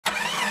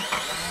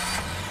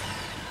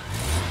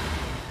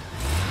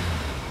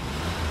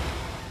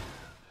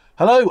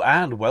Hello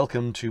and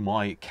welcome to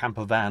my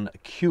Campervan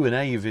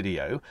Q&A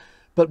video.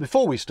 But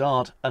before we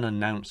start, an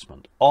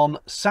announcement. On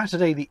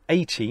Saturday the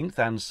 18th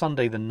and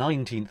Sunday the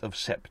 19th of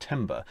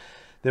September,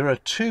 there are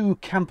two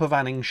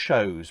campervanning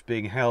shows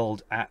being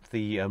held at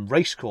the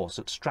racecourse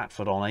at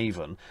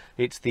Stratford-on-Avon.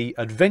 It's the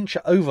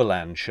Adventure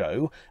Overland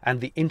Show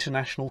and the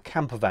International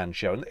Campervan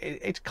Show. And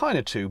it's kind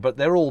of two, but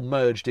they're all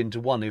merged into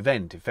one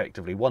event,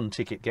 effectively. One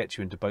ticket gets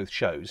you into both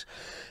shows.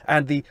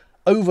 And the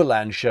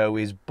Overland Show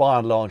is by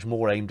and large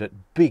more aimed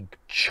at big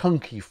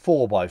chunky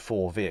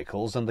 4x4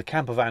 vehicles, and the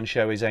Campervan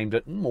Show is aimed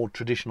at more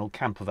traditional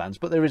campervans,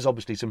 but there is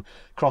obviously some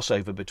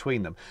crossover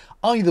between them.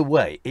 Either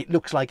way, it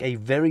looks like a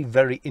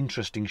very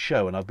interesting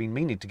show, and I've been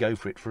meaning to go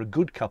for it for a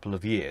good couple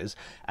of years,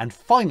 and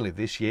finally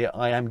this year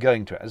I am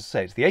going to it. As I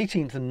say, it's the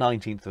 18th and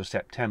 19th of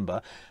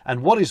September,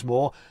 and what is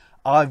more,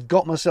 I've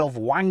got myself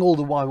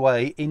wangled my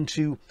way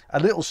into a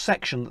little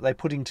section that they're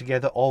putting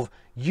together of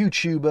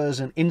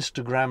YouTubers and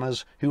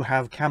Instagrammers who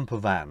have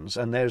campervans,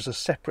 and there's a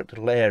separate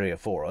little area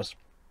for us.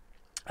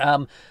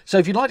 So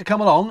if you'd like to come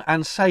along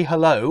and say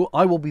hello,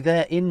 I will be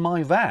there in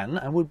my van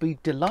and would be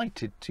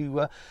delighted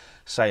to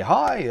say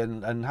hi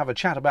and have a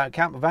chat about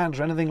campervans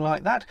or anything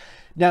like that.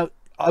 Now,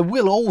 I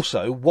will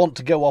also want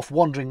to go off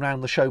wandering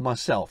around the show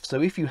myself,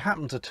 so if you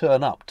happen to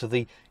turn up to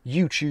the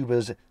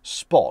YouTubers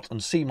spot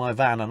and see my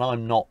van and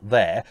I'm not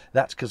there,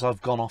 that's because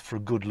I've gone off for a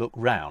good look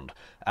round.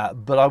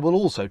 But I will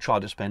also try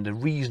to spend a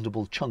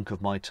reasonable chunk of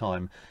my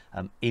time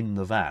in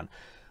the van.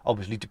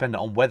 Obviously,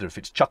 depending on weather, if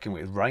it's chucking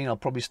with rain, I'll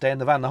probably stay in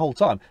the van the whole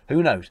time.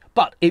 Who knows?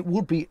 But it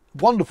would be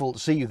wonderful to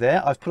see you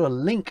there. I've put a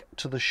link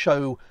to the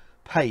show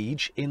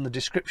page in the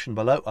description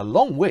below,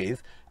 along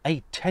with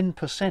a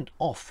 10%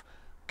 off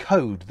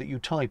code that you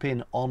type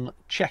in on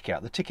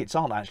checkout. The tickets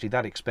aren't actually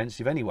that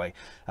expensive anyway,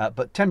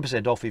 but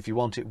 10% off if you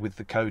want it with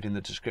the code in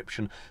the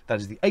description. That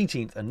is the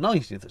 18th and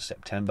 19th of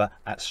September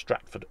at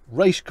Stratford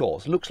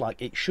Racecourse. Looks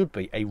like it should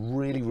be a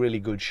really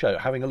good show.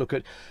 Having a look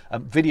at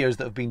videos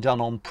that have been done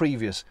on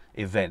previous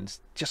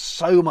events, just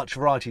so much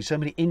variety, so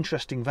many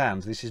interesting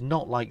vans. This is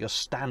not like your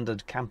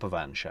standard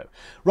campervan show.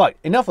 Right,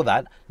 enough of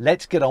that.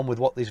 Let's get on with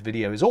what this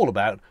video is all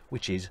about,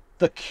 which is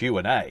the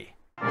Q&A.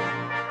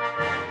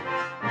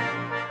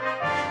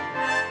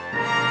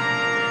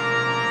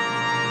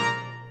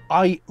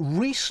 I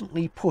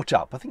recently put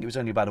up, I think it was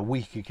only about a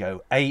week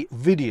ago, a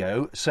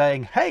video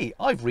saying, hey,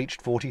 I've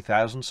reached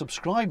 40,000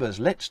 subscribers.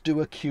 Let's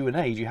do a Q&A.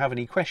 Do you have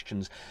any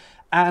questions?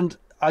 And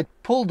I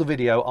pulled the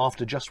video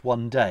after just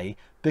one day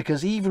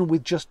because even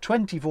with just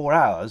 24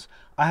 hours,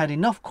 I had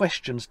enough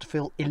questions to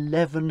fill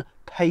 11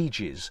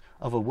 pages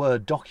of a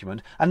Word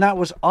document. And that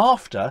was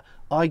after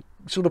I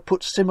sort of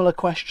put similar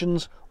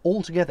questions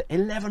all together,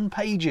 11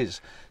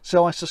 pages.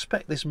 So I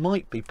suspect this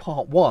might be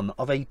part one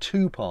of a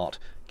two-part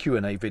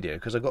Q&A video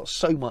because I've got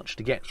so much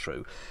to get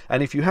through.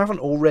 And if you haven't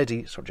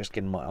already, so just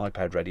getting my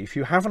iPad ready, if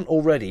you haven't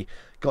already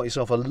got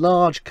yourself a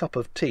large cup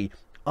of tea,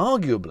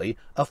 arguably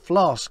a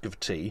flask of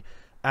tea,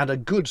 and a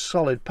good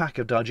solid pack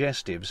of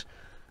digestives,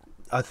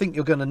 I think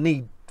you're going to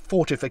need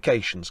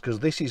fortifications because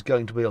this is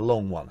going to be a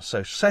long one.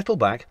 So settle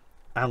back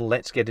and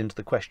let's get into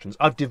the questions.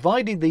 I've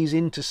divided these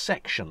into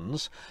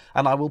sections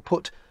and I will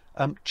put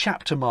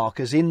chapter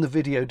markers in the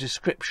video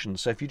description,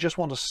 so if you just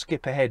want to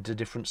skip ahead to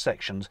different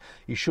sections,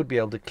 you should be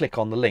able to click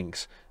on the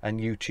links and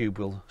YouTube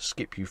will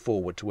skip you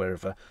forward to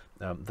wherever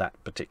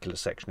that particular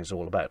section is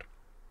all about.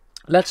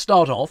 Let's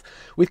start off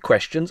with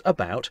questions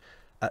about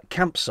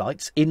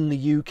campsites in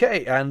the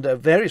UK, and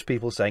various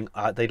people saying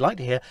they'd like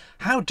to hear,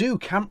 how do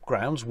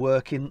campgrounds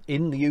work in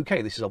the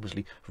UK? This is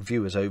obviously for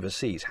viewers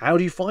overseas. How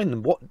do you find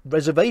them? What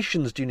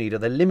reservations do you need? Are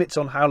there limits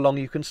on how long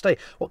you can stay?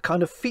 What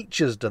kind of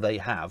features do they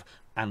have?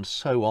 And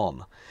so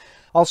on.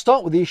 I'll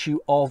start with the issue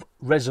of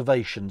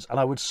reservations, and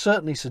I would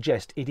certainly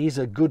suggest it is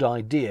a good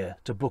idea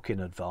to book in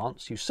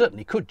advance. You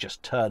certainly could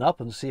just turn up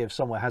and see if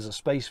somewhere has a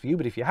space for you,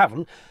 but if you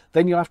haven't,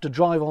 then you'll have to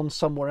drive on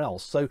somewhere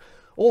else. So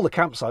all the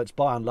campsites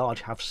by and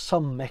large have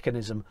some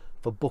mechanism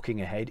for booking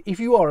ahead. If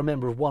you are a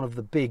member of one of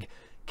the big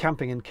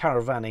camping and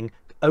caravanning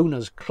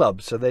owners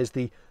clubs, so there's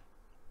the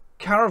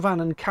Caravan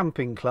and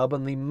Camping Club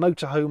and the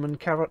Motorhome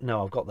and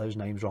no, I've got those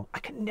names wrong. I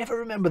can never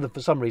remember them for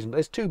some reason.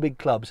 There's two big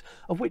clubs,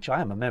 of which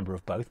I am a member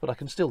of both, but I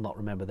can still not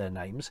remember their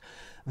names.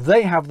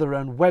 They have their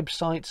own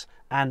websites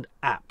and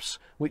apps,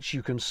 which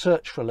you can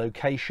search for a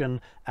location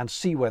and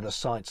see where the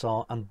sites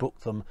are and book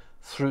them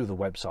through the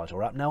website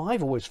or app. Now,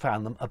 I've always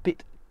found them a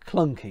bit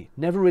clunky,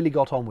 never really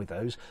got on with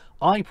those.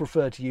 I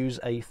prefer to use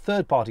a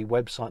third-party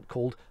website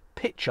called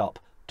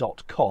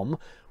pitchup.com,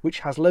 which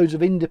has loads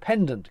of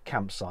independent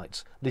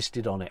campsites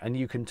listed on it, and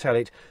you can tell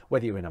it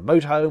whether you're in a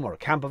motorhome or a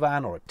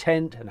campervan or a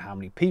tent and how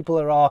many people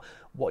there are,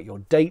 what your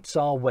dates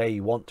are, where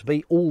you want to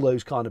be, all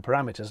those kind of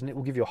parameters, and it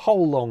will give you a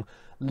whole long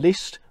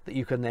list that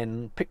you can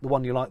then pick the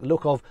one you like the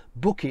look of,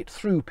 book it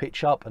through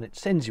PitchUp, and it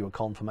sends you a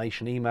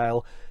confirmation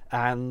email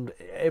and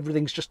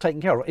everything's just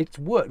taken care of. It's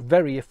worked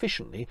very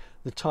efficiently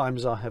the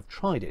times I have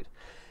tried it.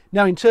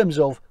 Now, in terms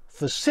of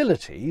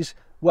facilities,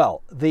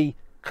 well, the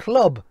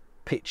club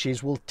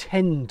pitches will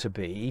tend to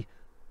be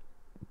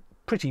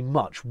pretty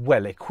much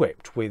well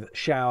equipped with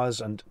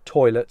showers and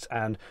toilets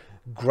and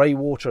grey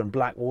water and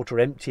black water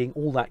emptying,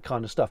 all that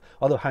kind of stuff.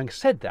 Although having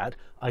said that,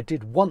 I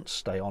did once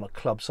stay on a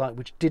club site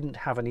which didn't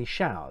have any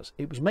showers.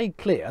 It was made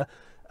clear,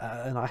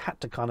 and I had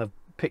to kind of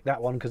pick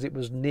that one because it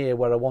was near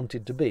where I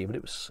wanted to be, but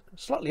it was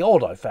slightly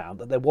odd, I found,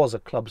 that there was a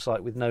club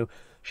site with no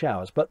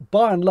showers. But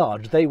by and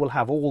large, they will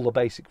have all the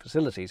basic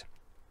facilities.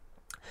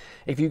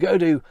 If you go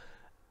to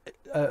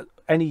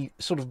any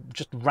sort of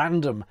just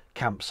random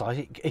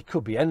campsite, it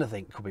could be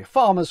anything. It could be a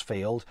farmer's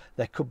field,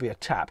 there could be a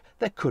tap,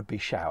 there could be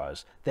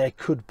showers, there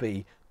could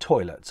be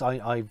toilets.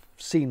 I've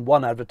seen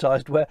one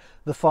advertised where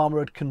the farmer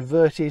had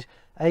converted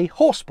a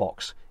horse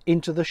box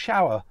into the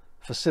shower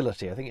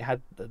facility. I think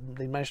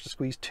they managed to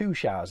squeeze 2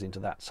 showers into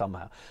that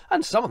somehow.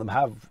 And some of them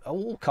have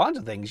all kinds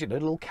of things, you know,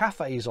 little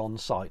cafes on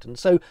site. And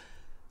so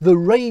the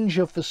range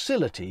of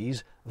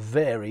facilities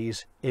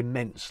varies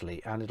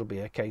immensely, and it'll be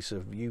a case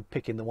of you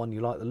picking the one you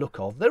like the look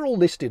of. They're all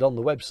listed on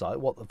the website,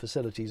 what the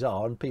facilities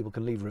are, and people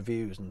can leave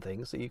reviews and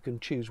things, so you can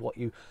choose what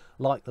you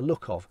like the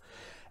look of.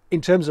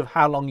 In terms of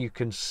how long you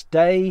can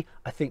stay,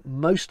 I think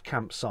most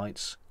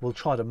campsites will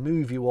try to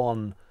move you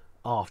on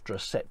after a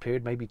set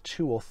period, maybe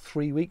 2 or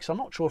 3 weeks. I'm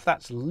not sure if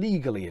that's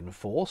legally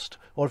enforced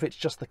or if it's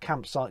just the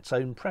campsite's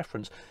own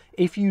preference.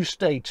 If you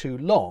stay too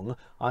long,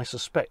 I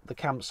suspect the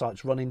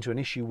campsites run into an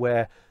issue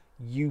where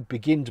you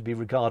begin to be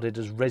regarded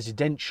as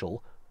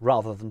residential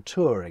rather than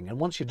touring. And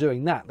once you're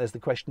doing that, there's the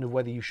question of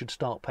whether you should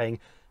start paying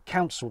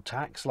council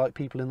tax like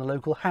people in the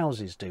local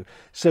houses do.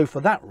 So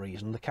for that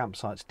reason, the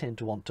campsites tend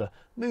to want to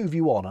move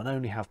you on and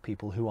only have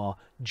people who are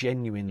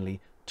genuinely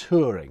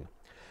touring.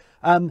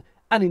 And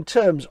in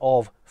terms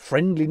of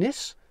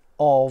friendliness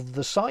of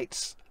the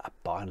sites,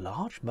 by and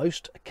large,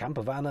 most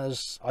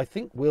campervanners, I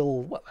think,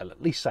 will, well,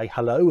 at least say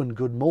hello and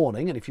good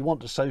morning. And if you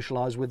want to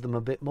socialise with them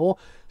a bit more,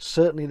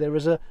 certainly there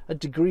is a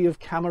degree of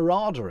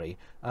camaraderie.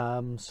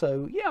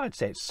 So, yeah, I'd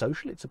say it's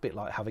social. It's a bit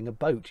like having a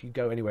boat. You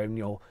go anywhere in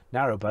your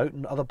narrowboat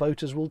and other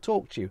boaters will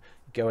talk to you.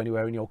 You go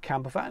anywhere in your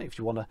campervan. If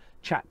you want to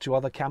chat to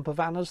other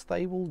campervanners,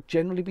 they will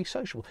generally be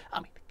sociable.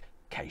 I mean,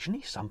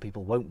 occasionally some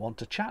people won't want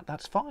to chat.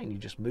 That's fine. You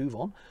just move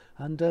on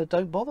and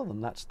don't bother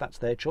them. That's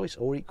their choice,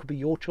 or it could be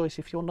your choice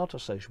if you're not a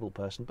sociable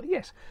person. But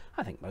yes,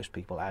 I think most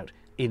people out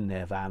in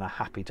their van are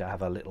happy to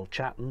have a little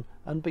chat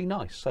and be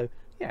nice. So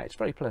yeah, it's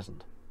very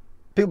pleasant.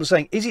 People are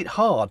saying, is it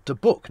hard to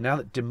book now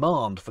that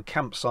demand for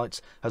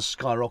campsites has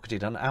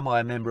skyrocketed, and am I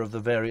a member of the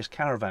various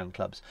caravan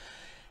clubs?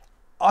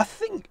 I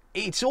think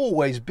it's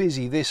always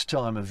busy this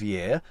time of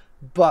year,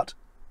 but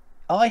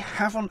I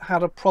haven't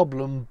had a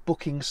problem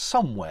booking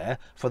somewhere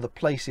for the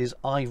places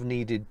I've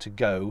needed to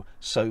go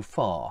so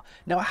far.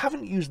 Now, I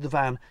haven't used the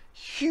van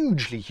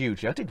hugely.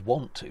 I did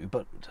want to,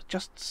 but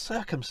just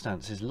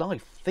circumstances,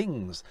 life,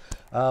 things.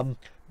 But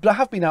I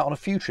have been out on a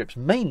few trips,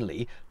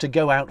 mainly to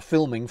go out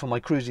filming for my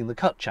Cruising the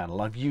Cut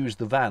channel. I've used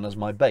the van as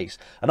my base,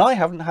 and I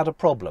haven't had a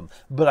problem.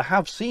 But I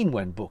have seen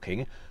when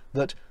booking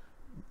that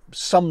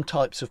some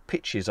types of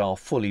pitches are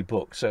fully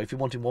booked. So if you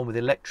wanted one with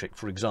electric,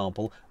 for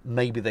example,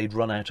 maybe they'd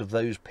run out of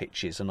those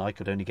pitches and I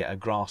could only get a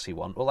grassy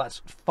one. Well,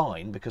 that's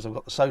fine because I've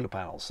got the solar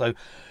panels. So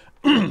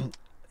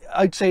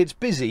I'd say it's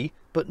busy,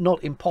 but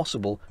not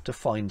impossible to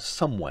find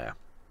somewhere.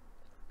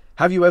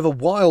 Have you ever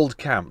wild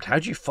camped? How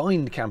do you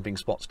find camping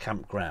spots,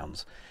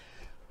 campgrounds?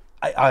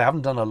 I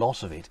haven't done a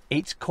lot of it.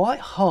 It's quite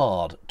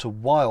hard to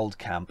wild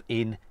camp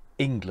in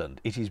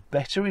England. It is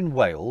better in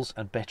Wales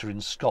and better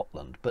in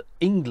Scotland, but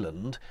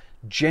England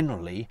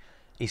generally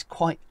is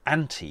quite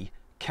anti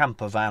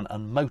campervan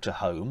and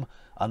motorhome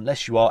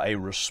unless you are a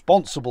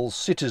responsible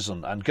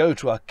citizen and go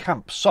to a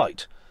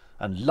campsite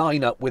and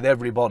line up with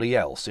everybody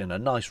else in a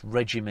nice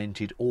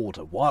regimented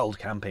order. Wild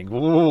camping,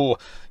 ooh,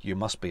 you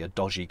must be a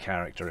dodgy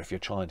character if you're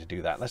trying to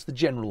do that. That's the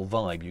general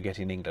vibe you get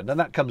in England, and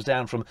that comes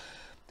down from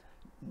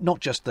not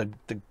just the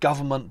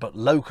government but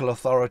local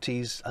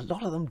authorities. A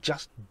lot of them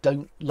just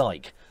don't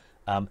like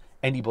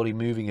anybody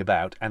moving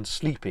about and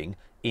sleeping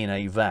in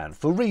a van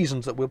for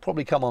reasons that we'll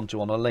probably come on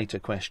to on a later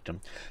question.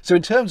 So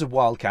in terms of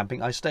wild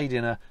camping, I stayed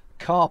in a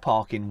car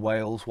park in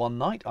Wales one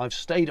night. I've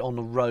stayed on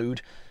the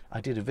road. I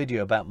did a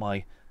video about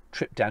my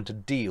trip down to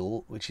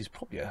Deal, which is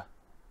probably a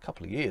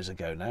couple of years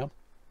ago now.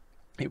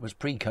 It was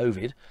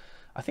pre-COVID.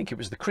 I think it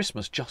was the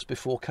Christmas just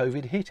before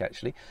COVID hit,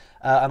 actually,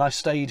 and I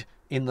stayed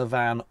in the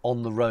van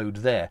on the road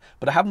there.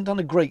 But I haven't done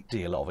a great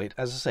deal of it.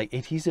 As I say,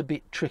 it is a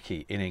bit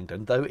tricky in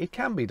England, though it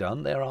can be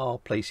done. There are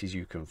places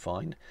you can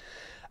find.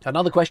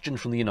 Another question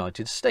from the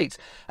United States.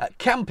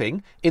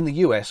 Camping in the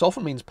US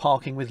often means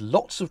parking with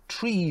lots of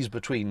trees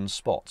between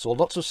spots or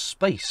lots of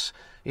space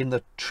in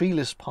the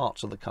treeless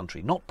parts of the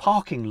country, not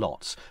parking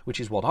lots, which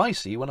is what I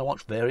see when I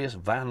watch various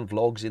van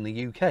vlogs in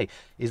the UK.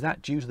 Is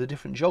that due to the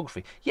different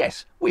geography?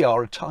 Yes, we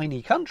are a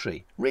tiny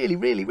country,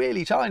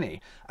 really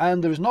tiny,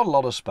 and there is not a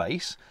lot of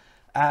space,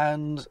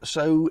 and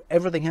so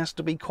everything has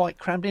to be quite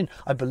crammed in.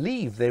 I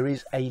believe there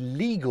is a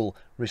legal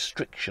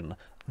restriction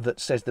that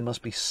says there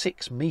must be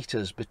 6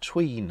 meters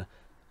between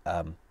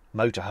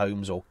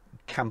motorhomes or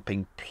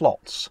camping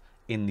plots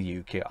in the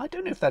UK. I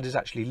don't know if that is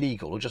actually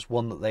legal or just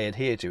one that they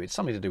adhere to. It's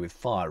something to do with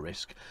fire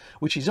risk,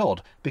 which is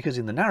odd because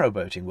in the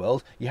narrowboating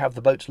world you have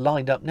the boats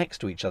lined up next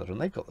to each other and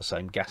they've got the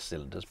same gas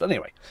cylinders. But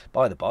anyway,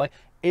 by the by,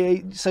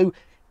 so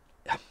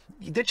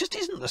there just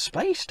isn't the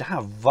space to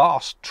have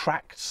vast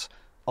tracts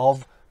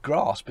of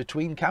grass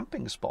between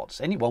camping spots.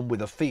 Anyone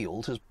with a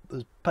field has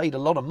paid a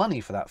lot of money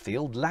for that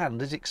field.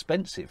 Land is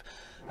expensive.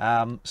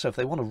 So if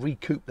they want to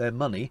recoup their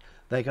money,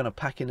 they're going to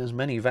pack in as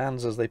many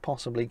vans as they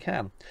possibly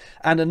can.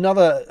 And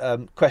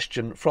another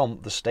question from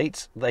the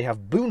States, they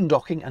have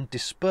boondocking and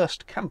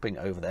dispersed camping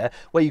over there,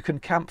 where you can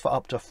camp for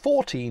up to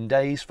 14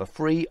 days for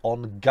free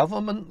on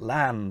government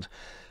land.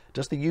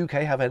 Does the UK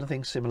have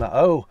anything similar?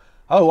 Oh,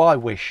 I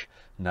wish.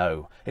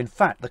 No. In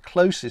fact, the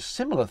closest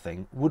similar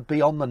thing would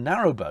be on the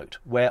narrowboat,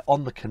 where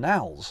on the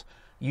canals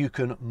you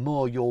can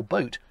moor your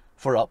boat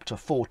for up to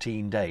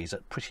 14 days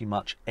at pretty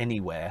much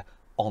anywhere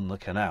on the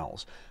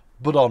canals.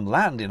 But on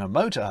land in a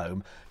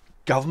motorhome,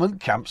 government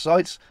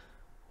campsites,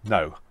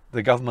 no.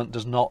 The government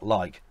does not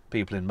like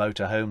people in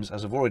motorhomes,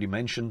 as I've already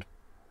mentioned.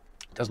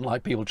 Doesn't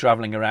like people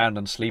travelling around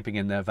and sleeping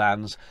in their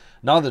vans.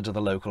 Neither do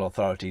the local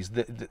authorities.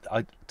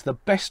 To the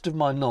best of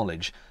my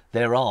knowledge,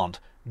 there aren't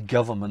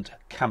government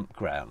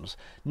campgrounds.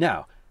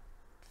 Now,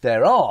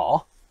 there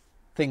are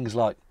things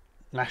like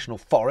national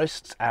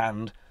forests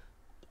and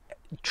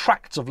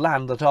tracts of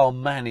land that are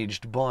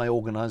managed by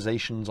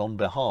organisations on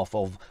behalf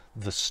of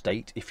the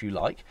state, if you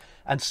like,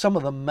 and some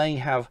of them may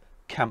have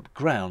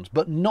campgrounds,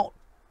 but not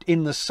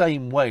in the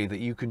same way that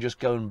you can just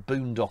go and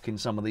boondock in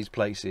some of these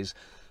places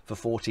for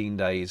 14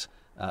 days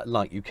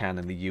like you can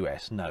in the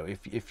US. No,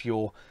 if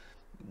you're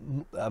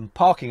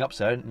parking up,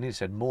 so I nearly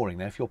said mooring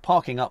there, if you're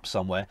parking up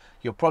somewhere,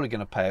 you're probably going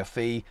to pay a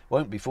fee.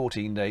 Won't be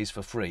 14 days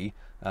for free,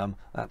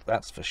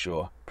 that's for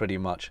sure, pretty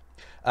much.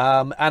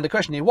 And the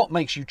question here, what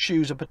makes you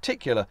choose a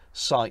particular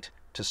site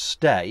to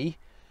stay?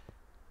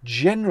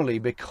 Generally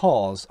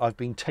because I've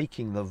been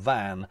taking the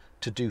van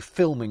to do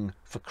filming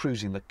for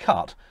Cruising the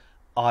Cut,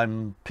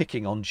 I'm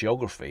picking on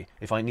geography.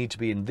 If I need to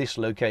be in this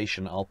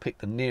location, I'll pick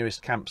the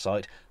nearest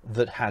campsite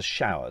that has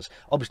showers.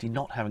 Obviously,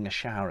 not having a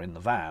shower in the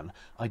van,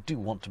 I do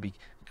want to be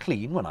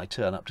clean when I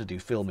turn up to do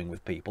filming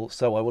with people,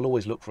 so I will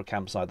always look for a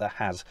campsite that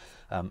has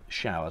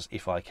showers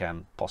if I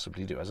can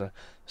possibly do. As I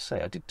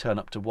say, I did turn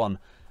up to one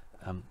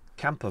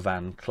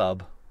campervan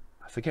club.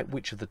 I forget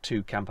which of the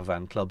two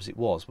campervan clubs it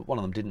was, but one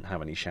of them didn't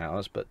have any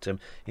showers. But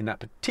in that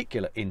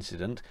particular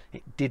incident,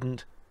 it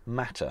didn't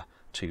matter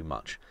too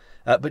much.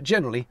 But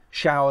generally,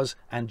 showers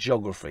and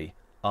geography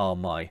are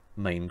my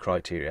main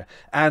criteria.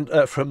 And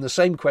from the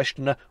same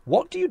questioner,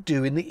 what do you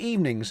do in the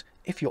evenings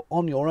if you're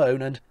on your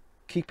own and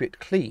keep it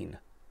clean?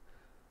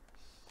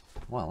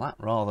 Well, that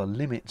rather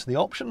limits the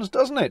options,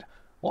 doesn't it?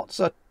 What's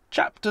a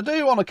chap to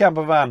do on a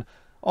campervan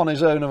on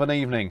his own of an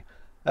evening?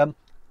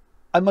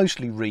 I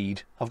mostly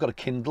read. I've got a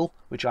Kindle,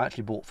 which I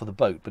actually bought for the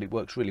boat, but it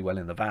works really well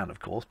in the van, of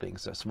course, being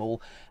so small.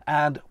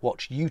 And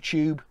watch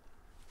YouTube,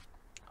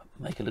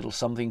 make a little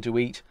something to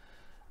eat.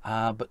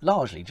 But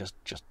largely just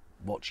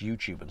watch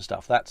YouTube and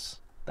stuff. That's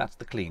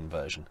the clean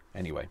version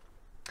anyway.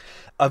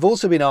 I've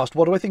also been asked,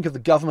 what do I think of the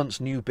government's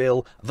new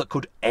bill that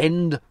could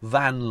end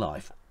van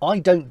life? I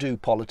don't do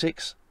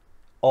politics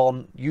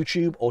on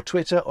YouTube or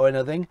Twitter or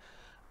anything,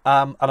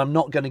 and I'm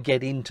not going to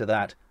get into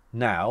that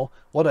now.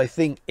 What I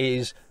think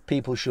is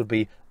people should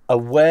be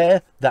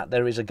aware that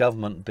there is a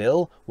government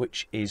bill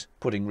which is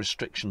putting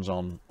restrictions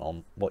on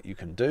what you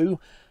can do,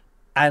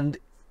 and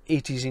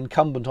it is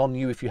incumbent on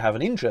you, if you have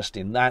an interest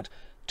in that,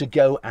 to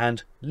go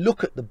and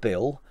look at the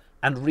bill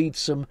and read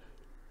some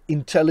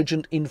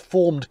intelligent,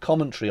 informed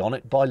commentary on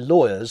it by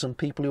lawyers and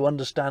people who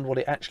understand what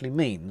it actually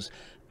means.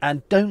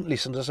 And don't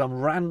listen to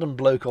some random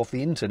bloke off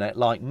the internet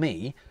like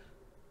me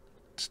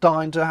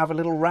starting to have a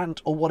little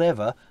rant or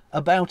whatever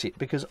about it,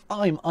 because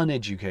I'm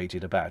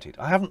uneducated about it.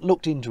 I haven't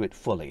looked into it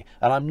fully,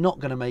 and I'm not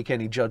going to make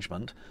any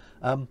judgment.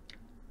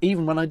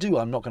 Even when I do,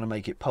 I'm not going to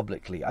make it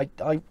publicly.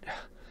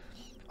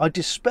 I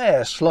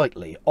despair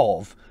slightly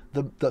of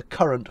the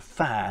current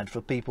fad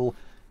for people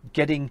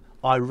getting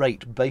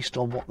irate based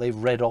on what they've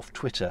read off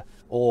Twitter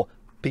or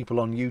people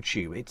on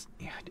YouTube.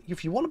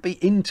 If you want to be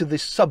into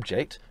this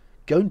subject,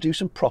 go and do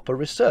some proper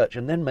research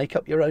and then make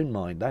up your own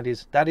mind. That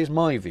is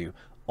my view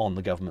on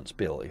the government's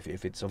bill.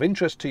 If it's of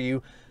interest to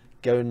you,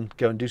 go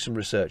and do some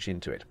research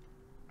into it.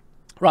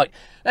 Right,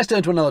 let's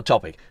turn to another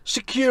topic.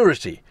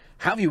 Security.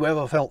 Have you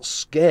ever felt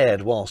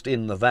scared whilst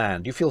in the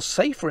van? Do you feel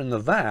safer in the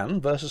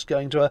van versus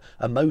going to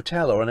a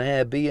motel or an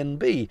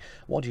Airbnb?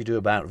 What do you do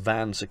about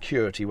van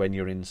security when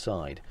you're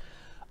inside?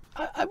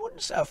 I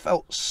wouldn't say I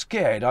felt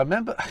scared. I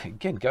remember,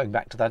 again, going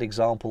back to that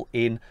example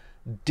in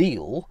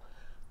Deal,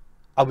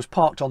 I was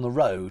parked on the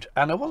road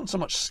and I wasn't so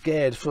much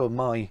scared for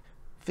my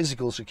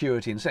physical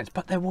security in a sense,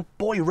 but there were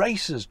boy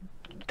racers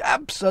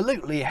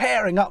absolutely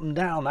herring up and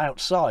down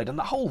outside, and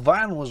the whole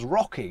van was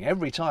rocking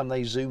every time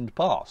they zoomed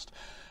past.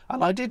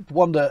 And I did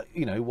wonder,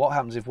 what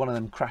happens if one of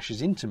them crashes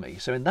into me?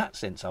 So in that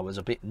sense, I was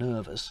a bit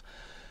nervous.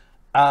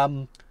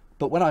 But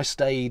when I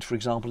stayed, for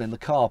example, in the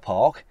car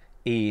park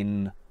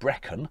in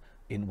Brecon,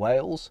 in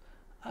Wales,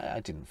 I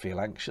didn't feel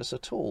anxious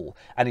at all.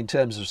 And in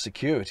terms of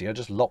security, I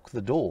just locked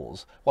the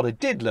doors. What I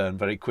did learn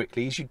very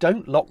quickly is you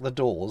don't lock the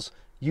doors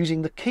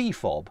using the key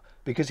fob,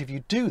 because if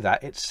you do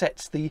that, it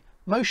sets the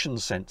motion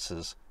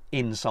sensors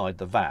inside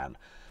the van.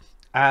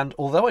 And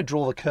although I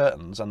draw the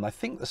curtains, and I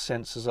think the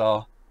sensors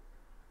are,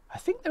 I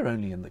think they're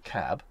only in the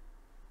cab.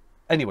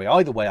 Anyway,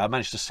 either way, I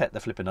managed to set the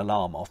flipping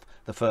alarm off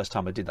the first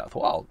time I did that. I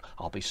thought, well,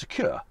 I'll be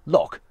secure,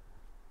 lock.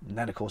 And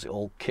then, of course, it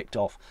all kicked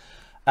off.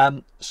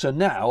 So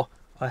now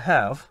I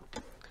have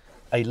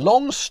a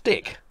long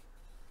stick.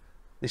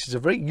 This is a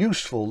very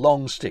useful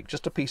long stick,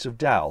 just a piece of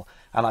dowel.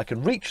 And I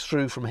can reach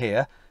through from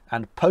here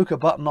and poke a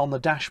button on the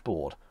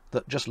dashboard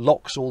that just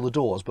locks all the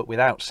doors, but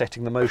without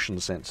setting the motion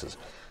sensors.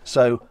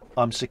 So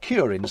I'm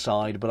secure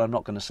inside, but I'm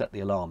not going to set the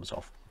alarms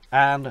off.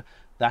 And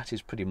that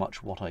is pretty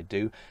much what I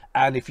do.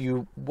 And if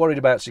you're worried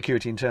about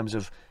security in terms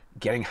of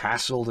getting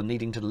hassled and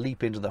needing to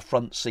leap into the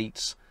front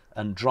seats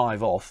and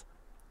drive off,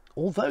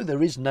 although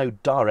there is no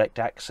direct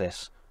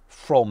access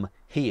from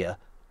here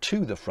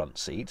to the front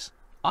seats,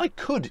 I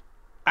could,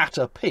 at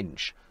a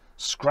pinch,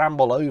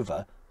 scramble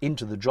over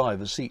into the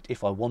driver's seat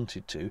if I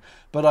wanted to,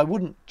 but I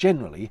wouldn't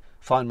generally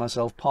find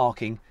myself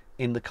parking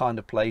in the kind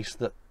of place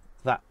that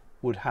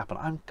would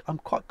happen. I'm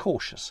quite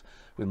cautious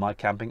with my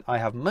camping. I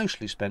have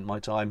mostly spent my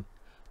time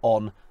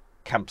on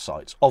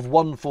campsites of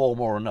one form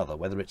or another,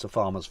 whether it's a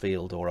farmer's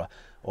field or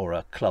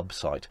a club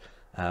site.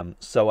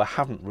 So I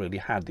haven't really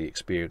had the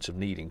experience of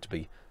needing to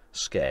be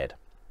scared.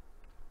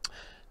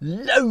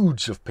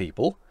 Loads of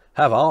people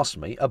have asked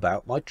me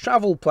about my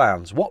travel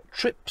plans. What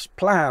trips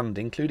planned,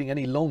 including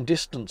any long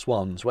distance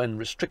ones when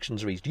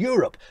restrictions are eased?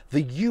 Europe,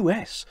 the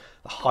US,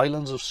 the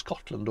Highlands of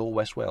Scotland or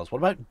West Wales. What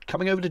about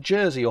coming over to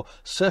Jersey or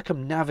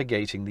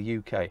circumnavigating the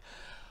UK?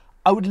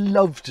 I would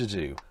love to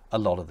do a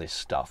lot of this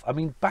stuff. I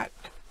mean, back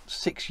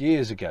 6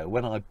 years ago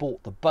when I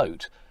bought the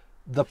boat,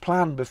 the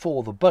plan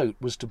before the boat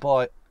was to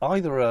buy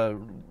either a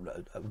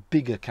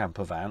bigger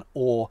camper van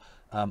or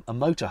a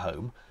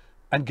motorhome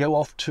and go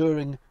off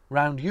touring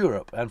around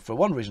Europe, and for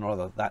one reason or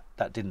other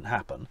that didn't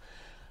happen.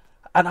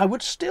 And I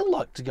would still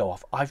like to go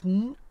off. I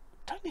don't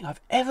think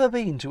I've ever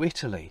been to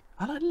Italy,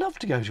 and I'd love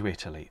to go to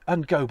Italy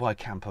and go by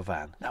camper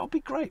van. That would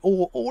be great.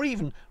 Or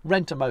even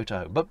rent a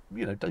motorhome, but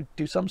you know,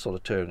 do some sort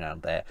of touring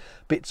around there.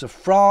 Bits of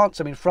France.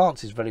 I mean,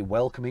 France is very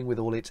welcoming with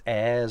all its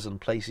airs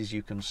and places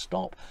you can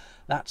stop.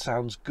 That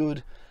sounds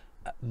good.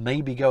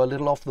 Maybe go a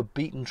little off the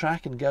beaten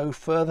track and go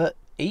further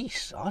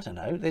east. I don't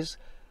know.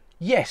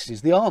 Yes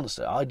is the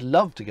answer. I'd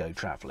love to go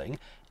travelling.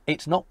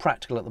 It's not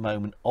practical at the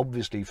moment,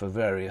 obviously, for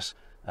various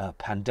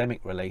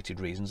pandemic-related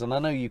reasons. And I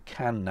know you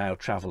can now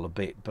travel a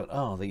bit, but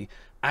the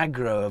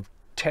aggro of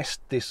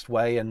test this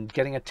way and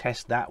getting a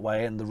test that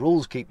way, and the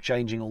rules keep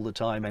changing all the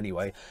time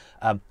anyway.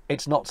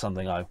 It's not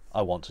something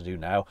I want to do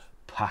now.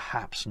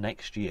 Perhaps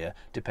next year,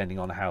 depending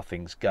on how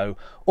things go.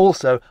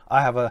 Also,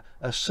 I have a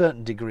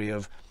certain degree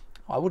of,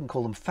 I wouldn't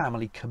call them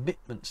family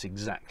commitments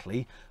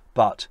exactly,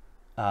 but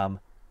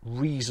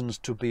reasons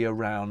to be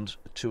around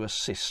to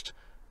assist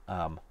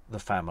the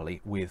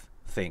family with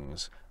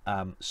things.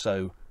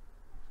 So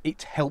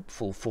it's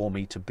helpful for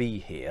me to be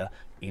here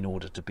in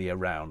order to be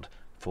around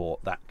for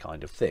that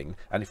kind of thing.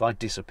 And if I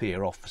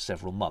disappear off for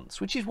several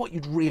months, which is what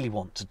you'd really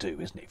want to do,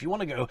 isn't it? If you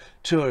want to go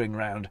touring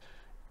around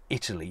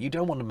Italy, you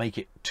don't want to make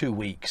it 2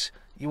 weeks.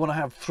 You want to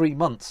have 3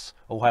 months,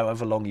 or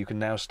however long you can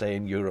now stay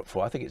in Europe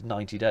for. I think it's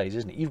 90 days,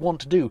 isn't it? You'd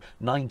want to do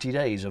 90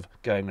 days of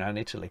going around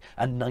Italy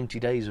and 90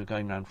 days of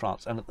going around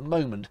France. And at the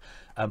moment,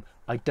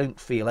 I don't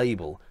feel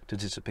able to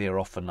disappear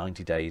off for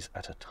 90 days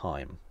at a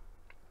time.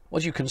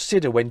 What do you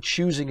consider when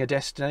choosing a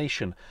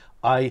destination?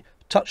 I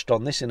touched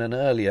on this in an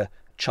earlier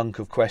chunk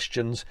of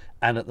questions,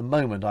 and at the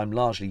moment I'm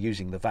largely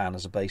using the van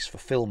as a base for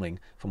filming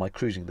for my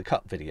Cruising the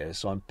Cup videos.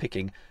 So I'm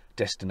picking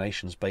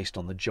destinations based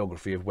on the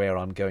geography of where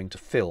I'm going to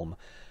film.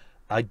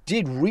 I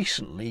did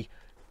recently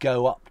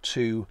go up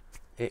to,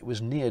 it was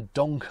near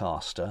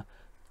Doncaster,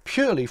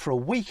 purely for a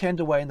weekend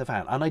away in the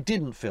van, and I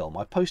didn't film.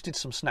 I posted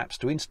some snaps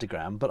to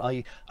Instagram, but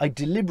I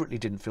deliberately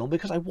didn't film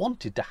because I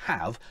wanted to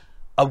have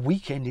a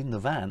weekend in the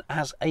van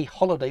as a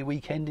holiday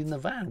weekend in the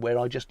van, where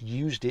I just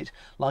used it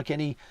like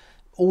any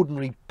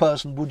ordinary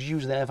person would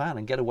use their van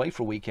and get away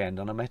for a weekend.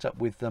 And I met up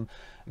with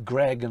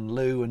Greg and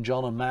Lou and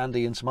John and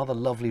Mandy and some other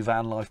lovely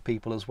van life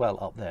people as well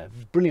up there.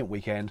 Brilliant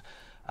weekend.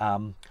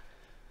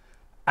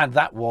 And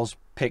that was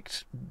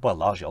picked, well,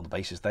 largely on the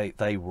basis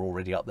they were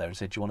already up there and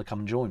said, do you want to come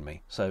and join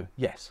me? So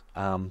yes,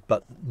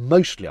 but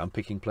mostly I'm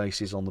picking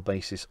places on the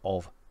basis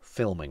of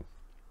filming.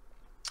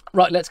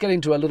 Right, let's get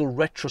into a little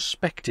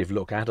retrospective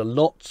look. I had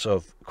lots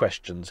of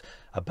questions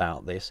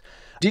about this.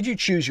 Did you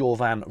choose your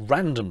van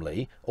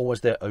randomly, or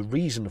was there a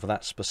reason for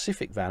that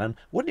specific van? And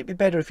wouldn't it be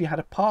better if you had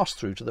a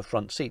pass-through to the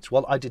front seats?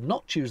 Well, I did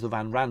not choose the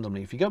van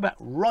randomly. If you go back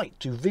right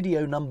to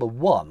video number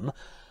 1,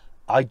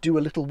 I do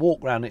a little walk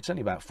round. It's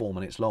only about 4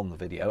 minutes long, the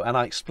video, and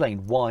I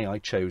explained why I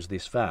chose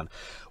this van.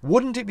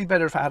 Wouldn't it be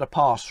better if I had a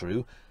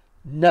pass-through?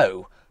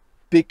 No,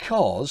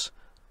 because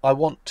I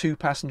want 2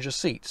 passenger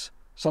seats.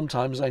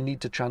 Sometimes I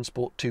need to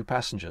transport 2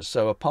 passengers,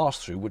 so a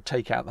pass-through would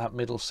take out that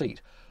middle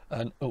seat.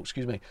 And oh,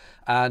 excuse me.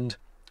 And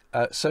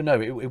So no,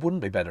 it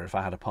wouldn't be better if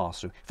I had a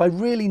pass-through. If I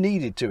really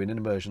needed to in an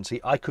emergency,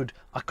 I could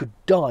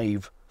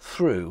dive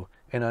through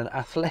in an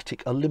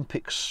athletic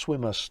Olympic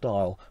swimmer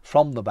style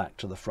from the back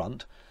to the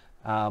front.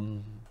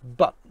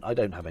 But I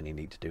don't have any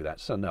need to do that.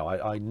 So no,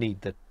 I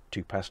need the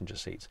 2 passenger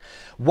seats.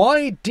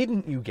 Why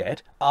didn't you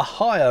get a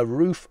higher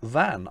roof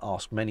van?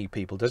 Ask many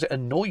people. Does it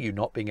annoy you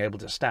not being able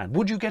to stand?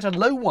 Would you get a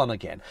low one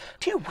again?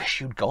 Do you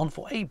wish you'd gone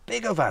for a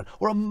bigger van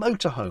or a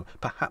motorhome,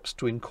 perhaps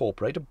to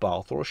incorporate a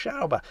bath or a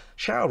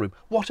shower room?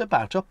 What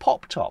about a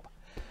pop top?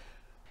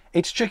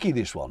 It's tricky,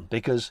 this one,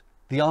 because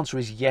the answer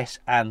is yes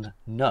and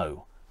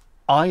no.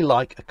 I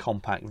like a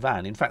compact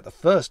van. In fact, the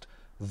first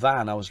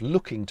van I was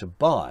looking to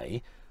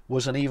buy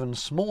was an even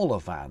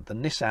smaller van, the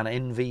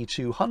Nissan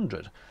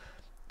NV200.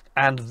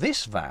 And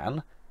this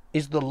van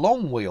is the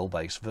long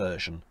wheelbase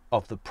version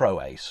of the Pro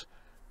Ace.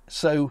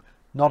 So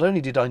not only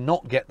did I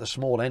not get the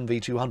small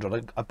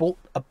NV200, I bought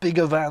a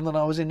bigger van than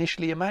I was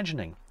initially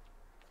imagining.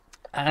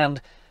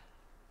 And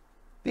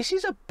this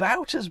is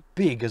about as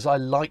big as I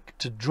like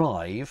to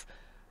drive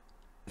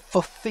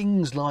for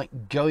things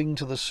like going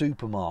to the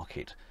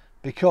supermarket.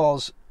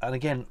 Because, and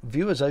again,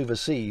 viewers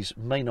overseas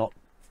may not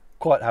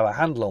quite have a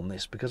handle on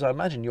this, because I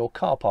imagine your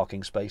car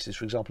parking spaces,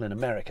 for example in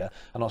America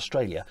and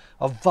Australia,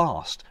 are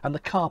vast, and the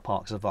car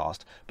parks are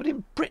vast. But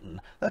in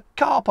Britain, the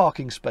car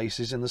parking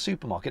spaces in the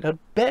supermarket are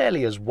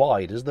barely as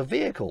wide as the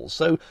vehicles,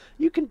 so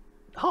you can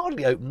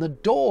hardly open the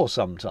door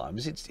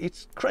sometimes.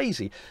 It's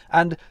crazy,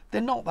 and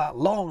they're not that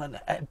long,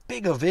 and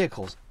bigger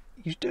vehicles.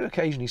 You do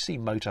occasionally see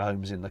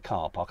motorhomes in the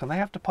car park, and they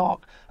have to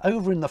park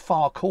over in the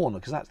far corner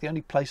because that's the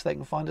only place they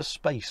can find a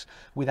space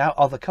without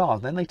other cars.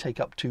 And then they take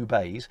up 2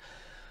 bays.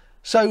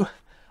 So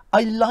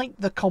I like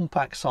the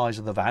compact size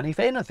of the van. If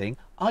anything,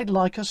 I'd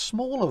like a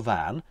smaller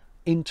van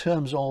in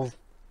terms of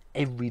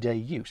everyday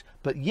use.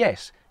 But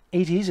yes,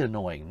 it is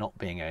annoying not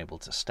being able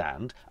to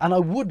stand, and I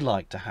would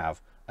like to have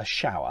a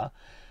shower.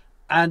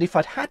 And if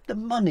I'd had the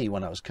money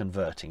when I was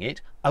converting it,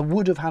 I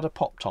would have had a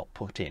pop top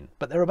put in.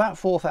 But they're about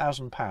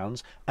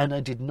 £4,000, and I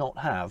did not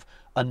have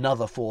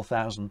another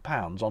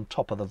 £4,000 on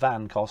top of the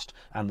van cost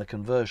and the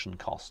conversion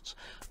costs.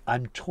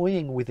 I'm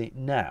toying with it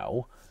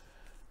now.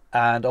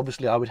 And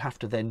obviously I would have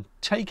to then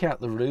take out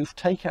the roof,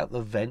 take out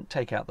the vent,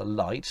 take out the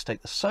lights,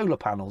 take the solar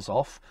panels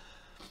off,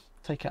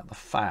 take out the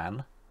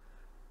fan.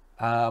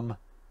 I'd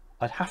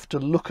have to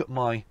look at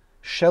my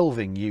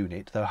shelving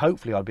unit, though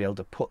hopefully I'd be able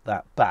to put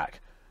that back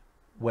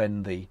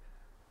when the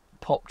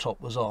pop top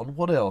was on.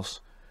 What else?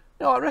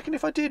 No, I reckon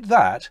if I did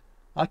that,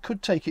 I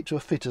could take it to a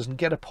fitters and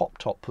get a pop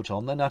top put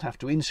on. Then I'd have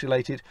to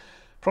insulate it,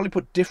 probably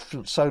put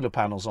different solar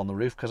panels on the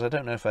roof, because I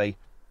don't know if a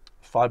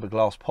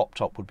fiberglass pop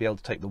top would be able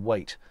to take the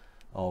weight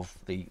of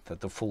the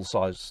full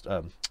size,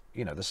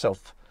 you know, the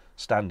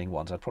self-standing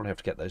ones. I'd probably have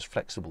to get those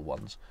flexible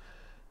ones.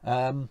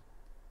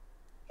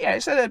 Yeah,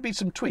 so there'd be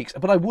some tweaks,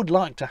 but I would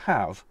like to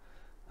have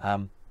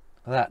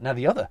that. Now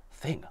the other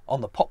thing on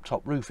the pop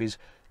top roof is,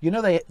 you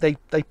know,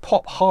 they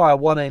pop higher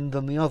one end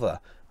than the other,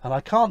 and I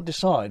can't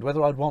decide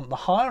whether I'd want the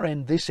higher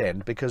end this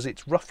end because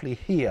it's roughly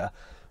here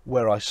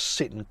where I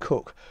sit and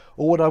cook,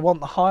 or would I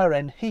want the higher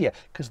end here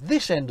because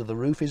this end of the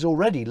roof is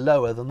already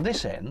lower than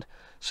this end.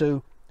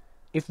 So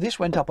if this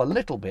went up a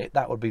little bit,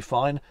 that would be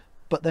fine,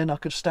 but then I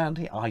could stand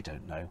here. I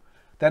don't know.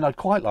 Then I'd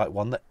quite like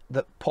one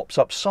that pops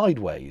up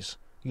sideways.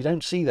 You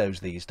don't see those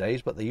these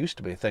days, but there used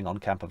to be a thing on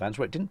campervans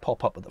where it didn't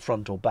pop up at the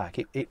front or back.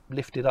 It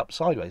lifted up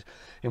sideways,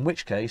 in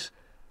which case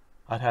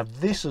I'd have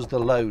this as the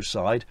low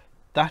side,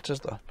 that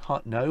as the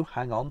high. No,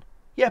 hang on.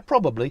 Yeah,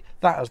 probably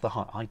that as the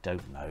high. I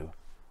don't know.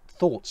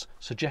 Thoughts,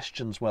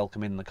 suggestions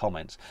welcome in the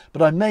comments.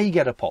 But I may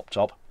get a pop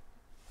top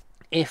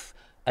if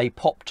a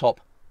pop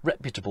top,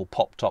 reputable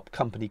pop top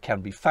company can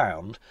be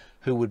found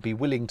who would be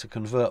willing to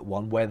convert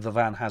one where the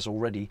van has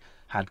already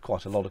had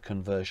quite a lot of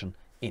conversion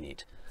in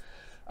it.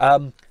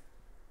 And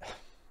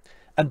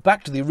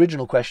back to the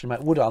original question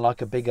about would I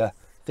like a bigger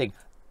thing.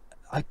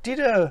 I did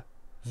a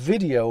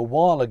video a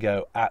while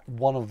ago at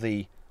one of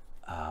the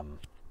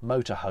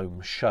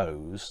motorhome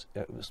shows.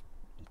 It was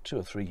 2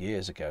 or 3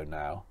 years ago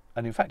now,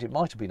 and in fact it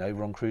might have been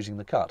over on Cruising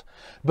the Cut.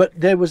 But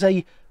there was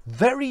a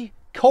very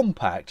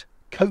compact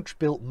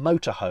coach-built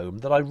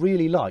motorhome that I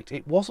really liked.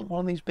 It wasn't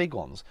one of these big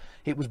ones.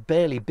 It was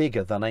barely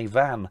bigger than a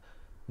van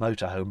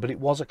motorhome, but it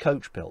was a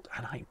coach-built,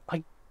 and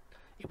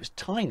it was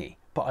tiny,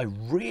 but I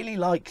really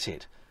liked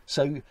it.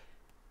 So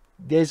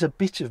there's a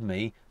bit of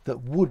me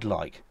that would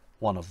like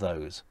one of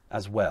those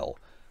as well.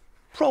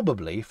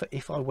 Probably for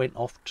if I went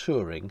off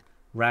touring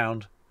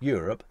round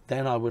Europe,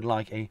 then I would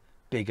like a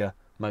bigger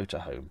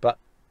motorhome. But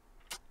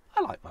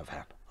I like my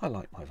van. I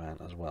like my van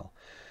as well.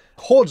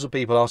 Hordes of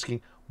people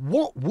asking,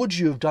 what would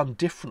you have done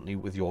differently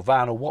with your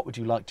van, or what would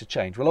you like to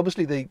change? Well,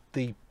 obviously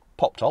the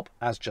pop top,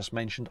 as just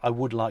mentioned, I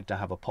would like to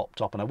have a pop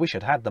top, and I wish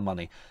I'd had the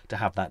money to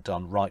have that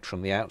done right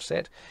from the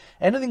outset.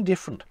 Anything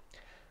different?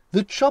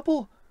 The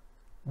trouble,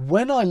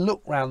 when I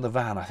look round the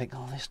van, I think,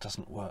 oh, this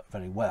doesn't work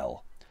very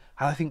well.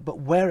 And I think, but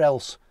where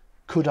else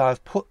could I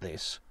have put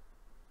this,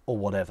 or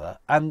whatever?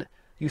 And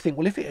you think,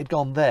 well, if it had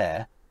gone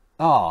there,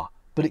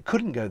 but it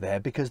couldn't go there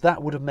because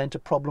that would have meant a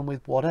problem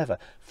with whatever.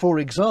 For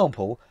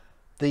example,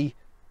 the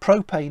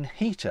propane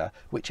heater,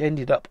 which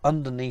ended up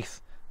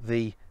underneath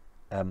the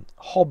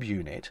hob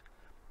unit,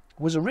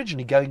 was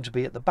originally going to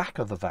be at the back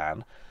of the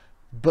van,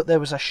 but there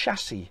was a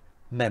chassis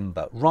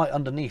member right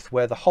underneath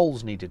where the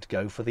holes needed to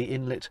go for the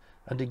inlet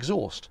and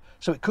exhaust,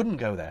 so it couldn't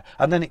go there.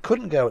 And then it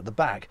couldn't go at the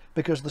back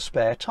because the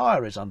spare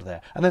tyre is under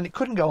there, and then it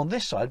couldn't go on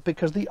this side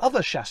because the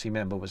other chassis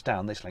member was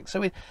down this length.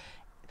 So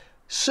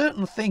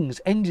certain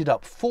things ended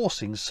up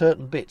forcing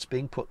certain bits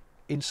being put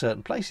in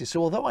certain places.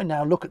 So although I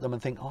now look at them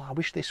and think, oh, I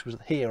wish this was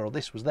here or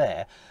this was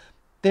there,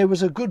 there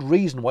was a good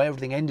reason why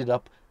everything ended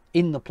up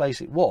in the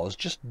place it was,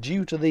 just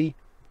due to the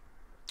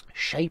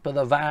shape of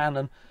the van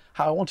and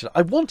how I wanted it.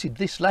 I wanted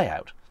this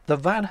layout. The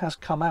van has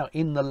come out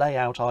in the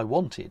layout I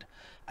wanted,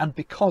 and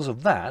because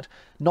of that,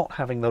 not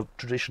having the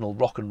traditional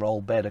rock and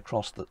roll bed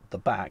across the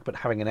back, but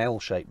having an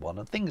L-shaped one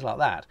and things like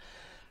that,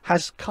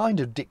 has kind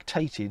of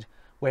dictated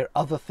where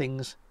other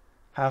things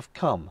have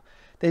come.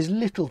 There's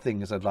little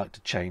things I'd like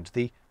to change.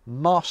 The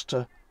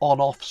master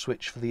on-off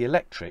switch for the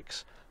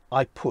electrics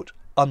I put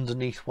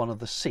underneath one of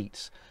the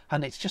seats,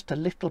 and it's just a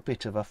little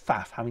bit of a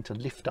faff having to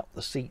lift up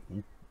the seat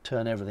and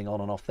turn everything on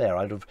and off there.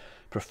 I'd have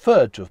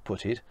preferred to have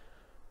put it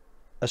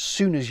as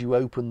soon as you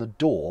open the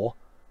door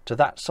to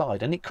that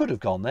side, and it could have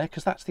gone there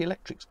because that's the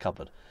electrics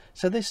cupboard.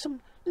 So there's some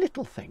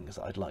little things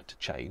I'd like to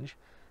change,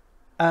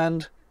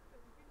 and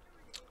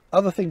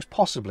other things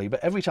possibly,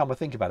 but every time I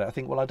think about it I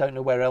think, well, I don't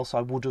know where else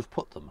I would have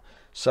put them,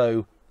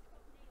 so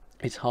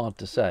it's hard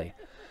to say.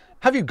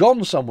 Have you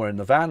gone somewhere in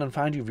the van and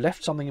found you've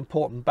left something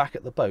important back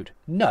at the boat?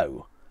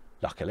 No,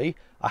 luckily.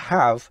 I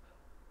have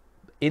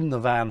in the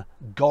van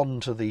gone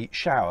to the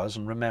showers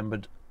and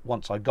remembered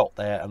once I got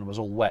there and was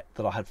all wet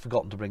that I had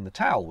forgotten to bring the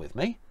towel with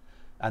me,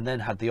 and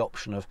then had the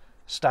option of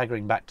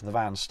staggering back to the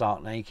van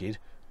stark naked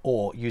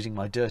or using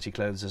my dirty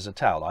clothes as a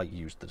towel. I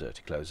used the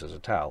dirty clothes as a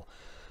towel,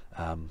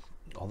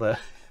 although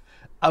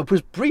I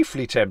was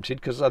briefly tempted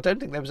because I don't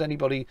think there was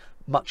anybody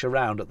much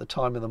around at the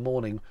time of the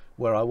morning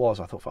where I was.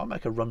 I thought, well, I'll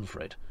make a run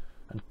for it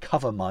and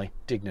cover my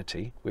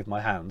dignity with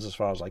my hands as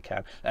far as I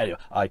can. Anyway,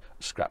 I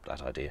scrapped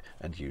that idea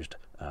and used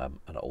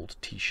an old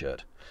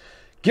t-shirt.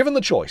 Given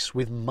the choice,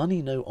 with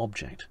money no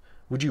object,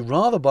 would you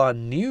rather buy a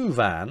new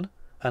van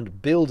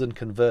and build and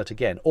convert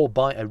again, or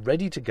buy a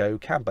ready-to-go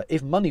camper?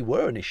 If money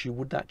were an issue,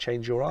 would that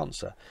change your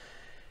answer?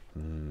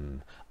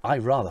 I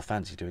rather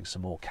fancy doing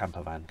some more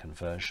camper van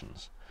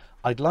conversions.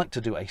 I'd like to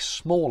do a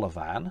smaller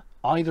van,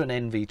 either an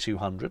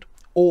NV200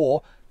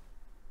 or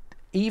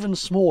even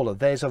smaller.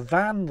 There's a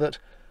van that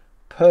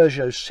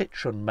Peugeot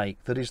Citroën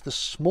make that is the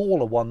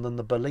smaller one than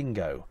the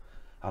Berlingo,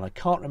 and I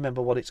can't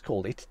remember what it's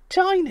called. It's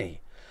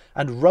tiny.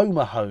 And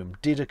Roma Home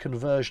did a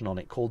conversion on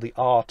it called the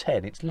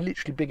R10. It's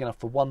literally big enough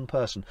for one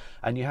person,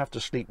 and you have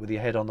to sleep with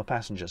your head on the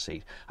passenger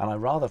seat. And I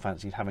rather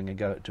fancied having a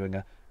go at doing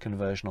a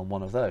conversion on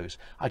one of those.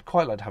 I'd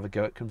quite like to have a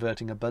go at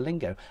converting a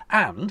Berlingo,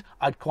 and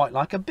I'd quite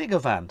like a bigger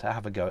van to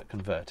have a go at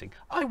converting.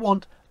 I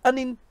want an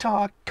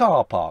entire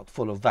car park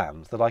full of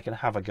vans that I can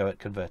have a go at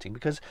converting,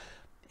 because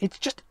it's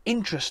just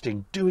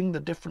interesting doing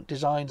the different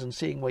designs and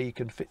seeing where you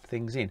can fit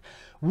things in.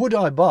 Would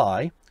I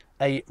buy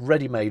a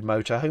ready-made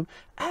motorhome?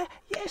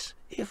 Yes,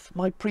 if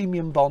my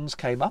premium bonds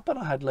came up and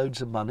I had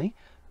loads of money.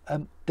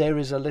 There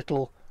is a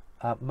little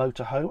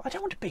motorhome. I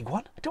don't want a big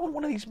one. I don't want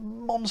one of these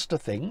monster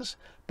things,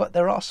 but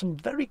there are some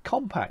very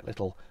compact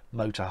little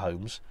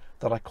motorhomes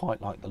that I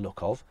quite like the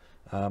look of.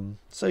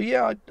 So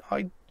yeah,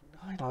 I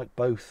like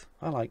both.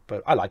 I like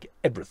both. I like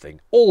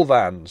everything. All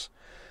vans.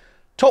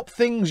 Top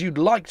things you'd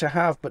like to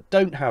have but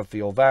don't have for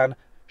your van.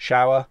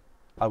 Shower.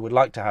 I would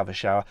like to have a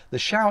shower. The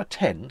shower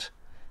tent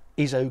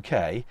is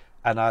okay,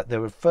 and there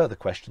were further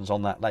questions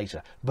on that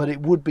later, but it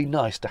would be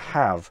nice to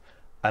have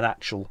an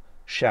actual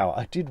shower.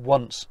 I did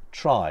once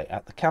try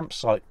at the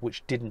campsite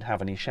which didn't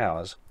have any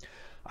showers.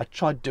 I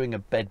tried doing a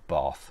bed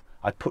bath.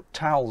 I put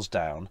towels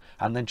down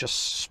and then just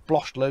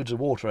sploshed loads of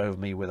water over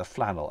me with a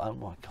flannel. Oh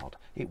my God,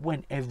 it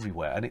went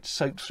everywhere, and it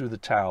soaked through the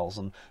towels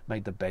and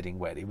made the bedding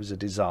wet. It was a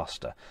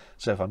disaster.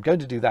 So if I'm going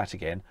to do that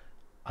again,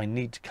 I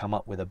need to come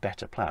up with a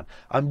better plan.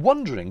 I'm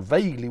wondering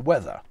vaguely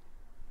whether,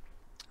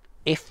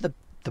 if the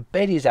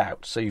bed is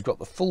out, so you've got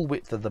the full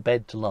width of the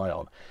bed to lie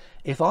on,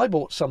 if I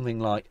bought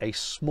something like a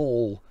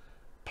small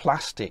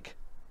plastic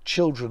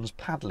children's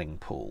paddling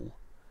pool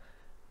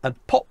and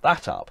pop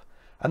that up,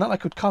 and then I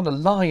could kind of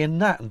lie in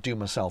that and do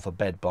myself a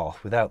bed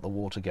bath without the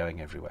water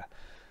going everywhere.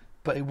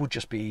 But it would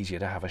just be easier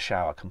to have a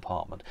shower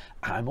compartment.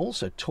 I'm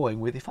also toying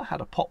with, if I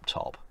had a pop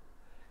top,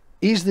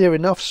 is there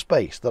enough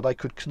space that I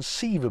could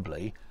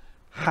conceivably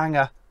hang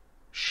a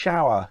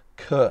shower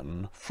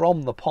curtain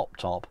from the pop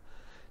top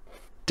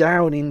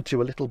down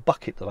into a little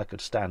bucket that I could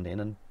stand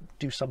in and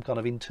do some kind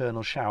of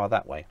internal shower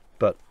that way?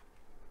 But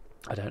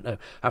I don't know.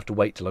 I have to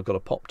wait till I've got a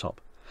pop top.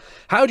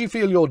 How do you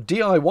feel your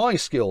DIY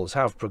skills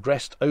have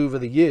progressed over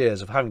the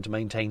years of having to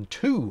maintain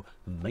two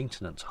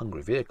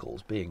maintenance-hungry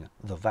vehicles, being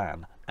the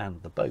van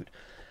and the boat?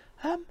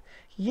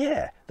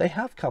 Yeah, they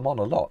have come on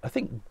a lot. I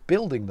think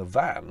building the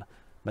van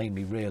made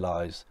me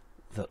realise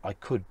that I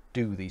could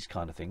do these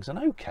kind of things. And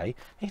okay,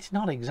 it's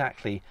not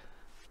exactly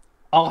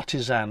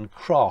artisan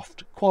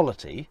craft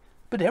quality,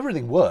 but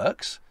everything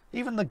works.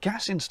 Even the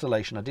gas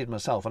installation I did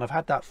myself, and I've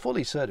had that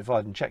fully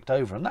certified and checked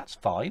over, and that's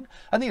fine.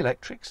 And the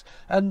electrics,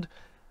 and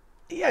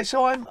yeah,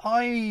 so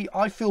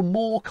I feel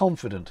more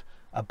confident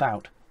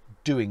about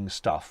doing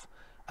stuff.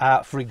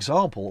 For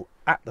example,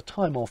 at the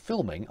time of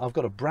filming, I've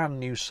got a brand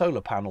new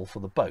solar panel for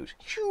the boat.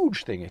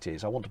 Huge thing it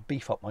is. I want to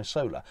beef up my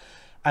solar.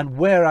 And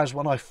whereas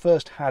when I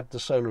first had the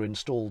solar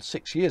installed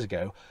 6 years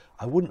ago,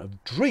 I wouldn't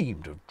have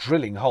dreamed of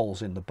drilling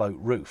holes in the boat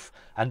roof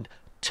and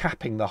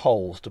tapping the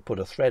holes to put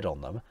a thread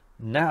on them.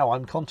 Now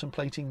I'm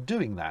contemplating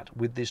doing that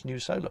with this new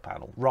solar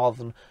panel rather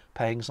than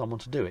paying someone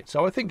to do it.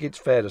 So I think it's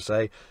fair to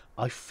say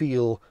I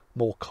feel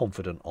more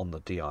confident on the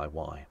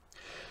DIY.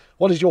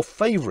 What is your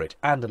favourite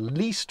and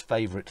least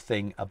favourite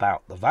thing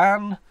about the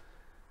van?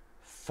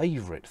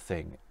 Favourite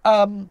thing?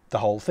 The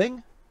whole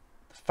thing.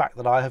 The fact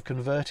that I have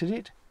converted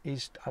it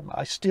is,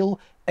 I still,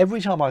 every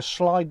time I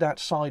slide that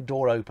side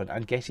door open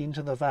and get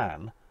into the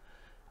van,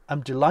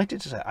 I'm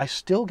delighted to say I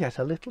still get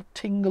a little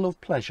tingle of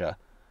pleasure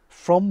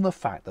from the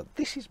fact that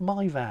this is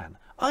my van.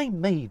 I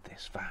made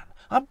this van.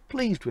 I'm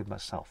pleased with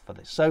myself for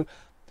this. So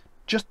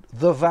just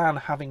the van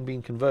having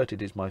been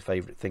converted is my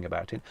favourite thing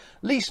about it.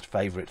 Least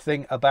favourite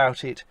thing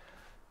about it,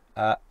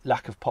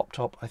 lack of pop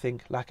top, I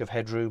think. Lack of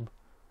headroom.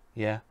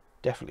 Yeah,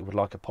 definitely would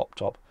like a pop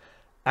top.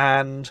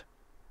 And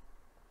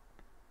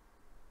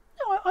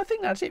no, I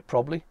think that's it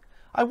probably.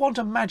 I want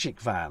a magic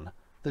van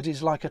that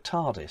is like a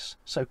TARDIS,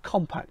 so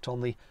compact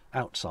on the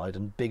outside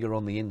and bigger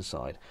on the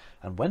inside.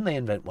 And when they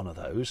invent one of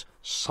those,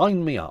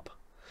 sign me up.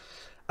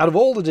 Out of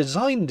all the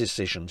design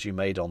decisions you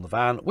made on the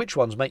van, which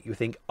ones make you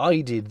think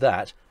I did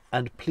that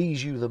and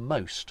please you the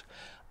most?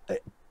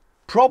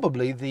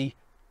 Probably the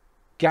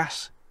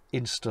gas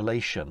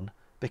installation,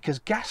 because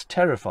gas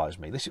terrifies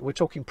me. We're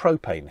talking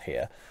propane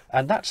here,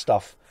 and that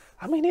stuff,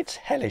 I mean, it's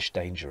hellish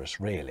dangerous,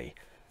 really.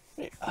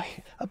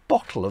 A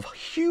bottle of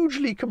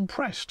hugely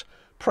compressed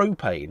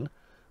propane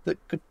that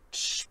could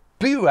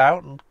spew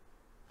out and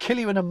kill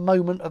you in a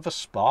moment of a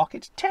spark.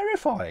 It's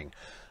terrifying.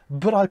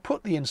 But I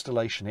put the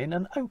installation in,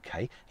 and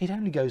okay, it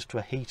only goes to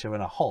a heater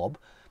and a hob.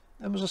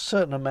 There was a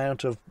certain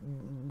amount of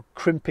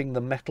crimping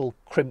the metal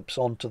crimps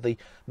onto the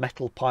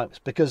metal pipes,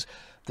 because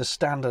the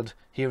standard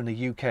here in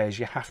the UK is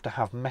you have to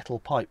have metal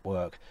pipe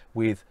work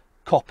with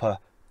copper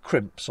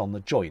crimps on the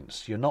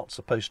joints. You're not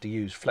supposed to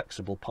use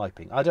flexible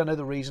piping. I don't know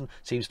the reason.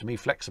 Seems to me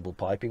flexible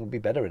piping would be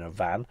better in a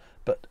van,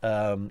 but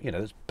you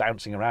know, it's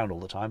bouncing around all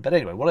the time. But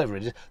anyway, whatever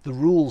it is, the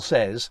rule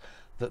says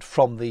that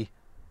from the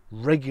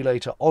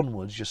regulator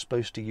onwards you're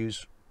supposed to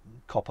use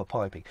copper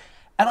piping.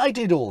 And I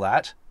did all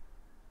that,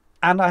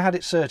 and I had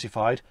it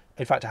certified.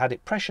 In fact, I had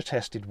it pressure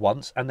tested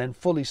once and then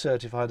fully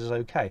certified as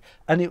okay,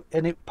 and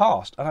it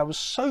passed, and I was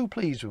so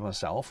pleased with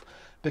myself,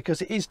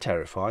 because it is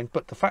terrifying,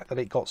 but the fact that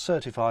it got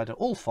certified and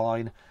all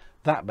fine,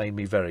 that made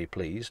me very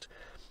pleased.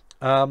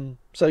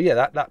 So yeah,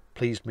 that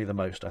pleased me the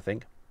most, I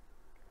think.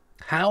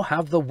 How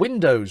have the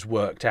windows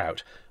worked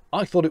out?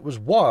 I thought it was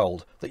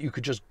wild that you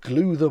could just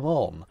glue them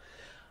on.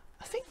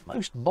 I think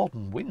most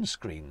modern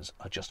windscreens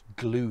are just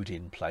glued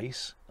in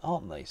place,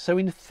 aren't they? So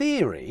in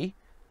theory,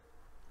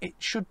 it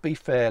should be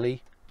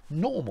fairly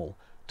normal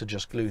to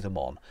just glue them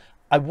on.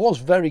 I was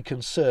very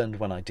concerned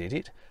when I did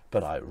it,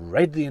 but I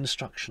read the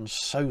instructions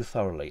so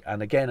thoroughly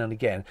and again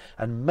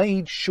and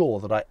made sure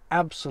that I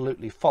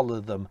absolutely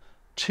followed them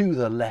to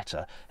the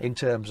letter in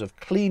terms of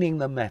cleaning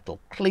the metal,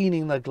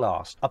 cleaning the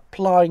glass,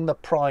 applying the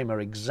primer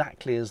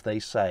exactly as they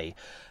say,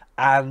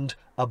 and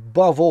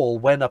above all,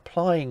 when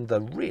applying the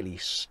really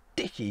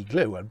sticky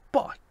glue, and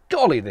by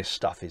golly, this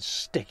stuff is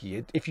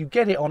sticky. If you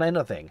get it on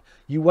anything,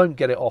 you won't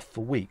get it off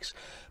for weeks.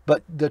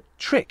 But the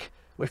trick,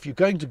 if you're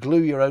going to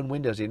glue your own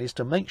windows in, is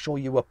to make sure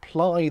you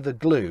apply the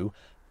glue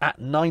at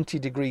 90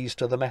 degrees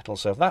to the metal.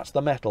 So if that's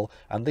the metal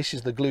and this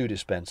is the glue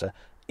dispenser,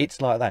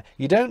 it's like that.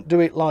 You don't do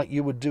it like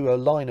you would do a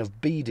line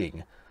of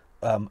beading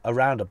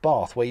around a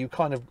bath, where you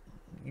kind of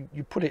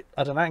you put it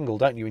at an angle,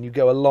 don't you, and you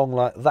go along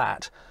like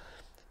that.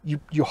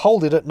 You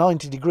hold it at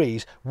 90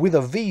 degrees with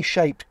a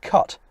V-shaped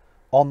cut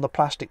on the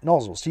plastic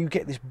nozzle, so you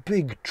get this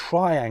big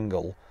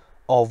triangle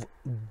of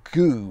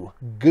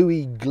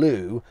gooey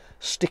glue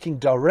sticking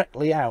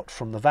directly out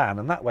from the van,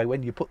 and that way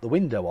when you put the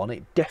window on,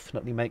 it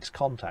definitely makes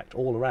contact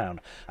all around.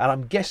 And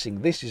I'm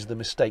guessing this is the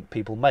mistake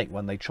people make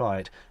when they try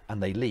it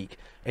and they leak.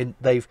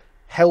 They've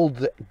held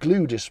the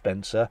glue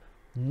dispenser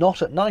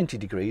not at 90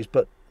 degrees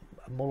but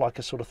more like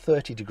a sort of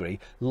 30 degree,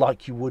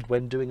 like you would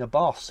when doing a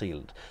bath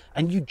sealant,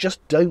 and you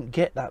just don't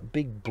get that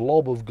big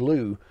blob of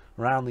glue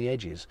around the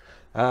edges.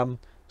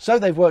 So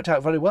they've worked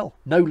out very well.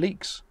 No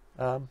leaks.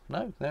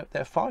 No,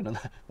 they're fine, and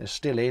they're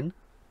still in.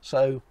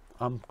 So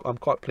I'm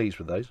quite pleased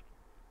with those.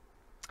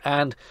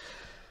 And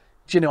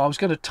do you know, I was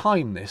going to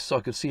time this so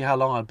I could see how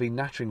long I'd been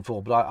nattering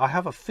for, but I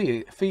have a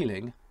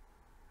feeling.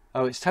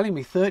 Oh, it's telling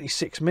me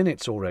 36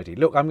 minutes already.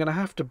 Look, I'm going to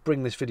have to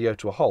bring this video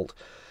to a halt.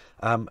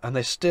 And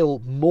there's still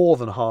more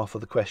than half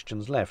of the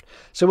questions left.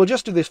 So we'll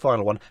just do this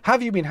final one.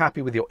 Have you been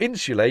happy with your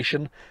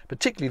insulation,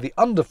 particularly the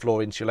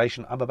underfloor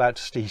insulation? I'm about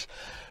to sneeze.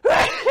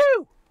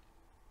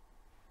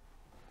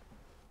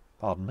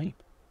 Pardon me.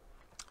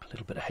 A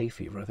little bit of hay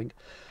fever, I think.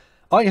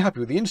 are you happy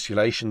with the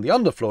insulation? The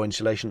underfloor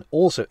insulation.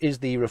 Also, is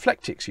the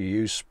Reflectix you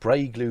use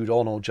spray glued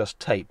on or just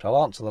taped?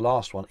 I'll answer the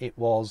last one. It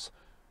was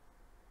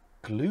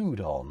glued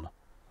on.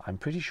 I'm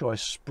pretty sure I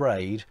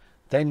sprayed,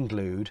 then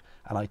glued,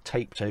 and I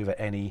taped over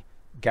any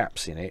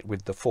gaps in it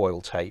with the foil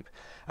tape.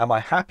 Am I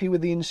happy with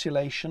the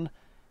insulation?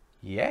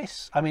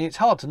 Yes. I mean, it's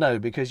hard to know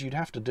because you'd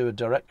have to do a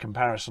direct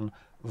comparison,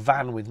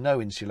 van with no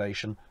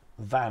insulation,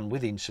 van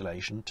with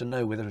insulation, to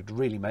know whether it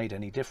really made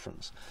any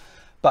difference.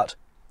 But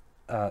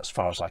as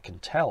far as I can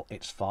tell,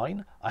 it's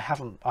fine. I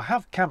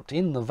have camped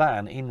in the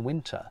van in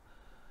winter,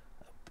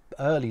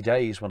 early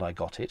days when I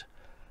got it,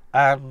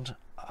 and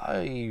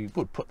I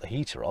would put the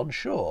heater on,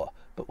 sure,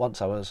 but once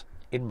I was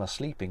in my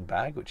sleeping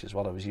bag, which is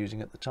what I was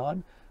using at the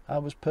time, I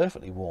was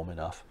perfectly warm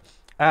enough.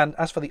 And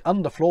as for the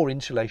underfloor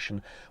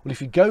insulation, well,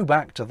 if you go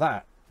back to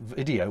that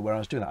video where I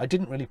was doing that, I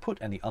didn't really put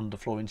any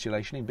underfloor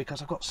insulation in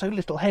because I've got so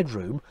little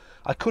headroom,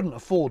 I couldn't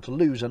afford to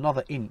lose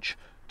another inch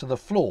to the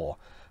floor.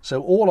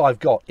 So all I've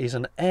got is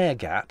an air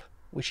gap,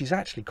 which is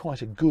actually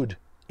quite a good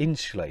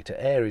insulator.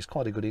 Air is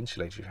quite a good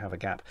insulator if you have a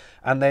gap.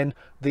 And then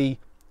the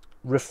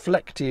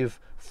reflective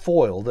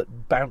foil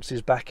that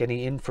bounces back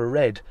any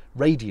infrared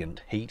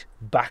radiant heat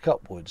back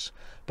upwards.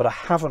 But I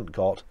haven't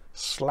got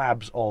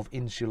slabs of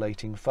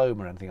insulating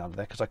foam or anything under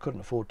there because I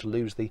couldn't afford to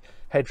lose the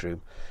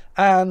headroom.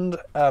 And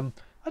I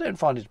don't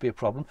find it to be a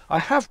problem. I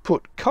have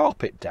put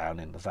carpet down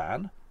in the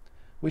van,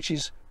 which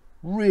is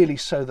really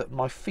so that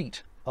my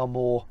feet are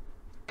more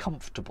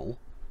comfortable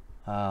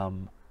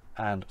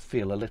and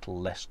feel a little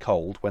less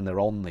cold when they're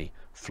on the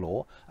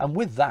floor, and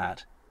with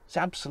that it's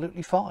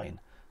absolutely fine.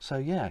 So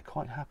yeah,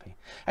 quite happy.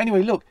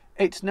 Anyway, look,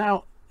 it's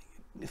now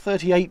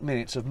 38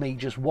 minutes of me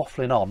just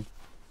waffling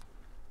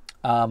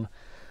on,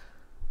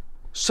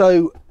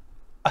 so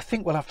I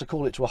think we'll have to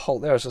call it to a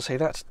halt there. As I say,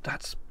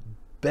 that's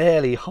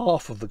barely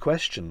half of the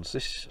questions.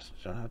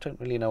 I don't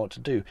really know what to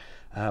do.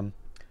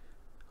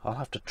 I'll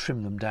have to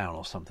trim them down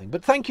or something.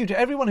 But thank you to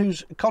everyone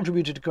who's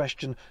contributed a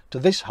question to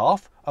this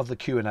half of the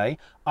Q&A.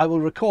 I will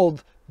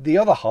record the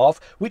other half,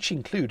 which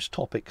includes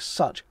topics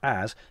such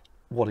as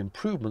what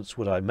improvements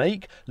would I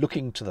make,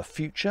 looking to the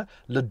future,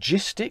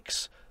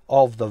 logistics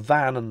of the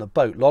van and the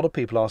boat. A lot of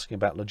people asking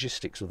about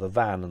logistics of the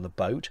van and the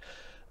boat,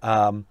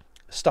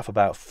 stuff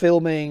about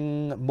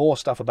filming, more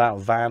stuff about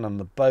van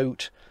and the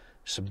boat,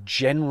 some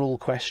general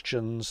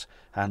questions,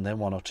 and then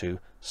one or two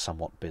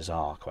somewhat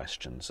bizarre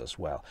questions as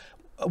well.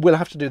 We'll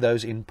have to do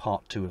those in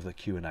part 2 of the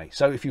Q&A.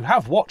 So if you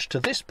have watched to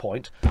this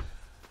point,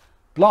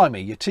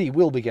 blimey, your tea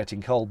will be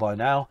getting cold by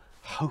now.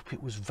 Hope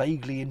it was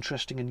vaguely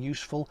interesting and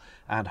useful,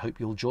 and hope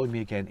you'll join me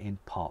again in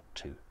part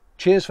 2.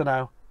 Cheers for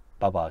now.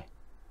 Bye-bye.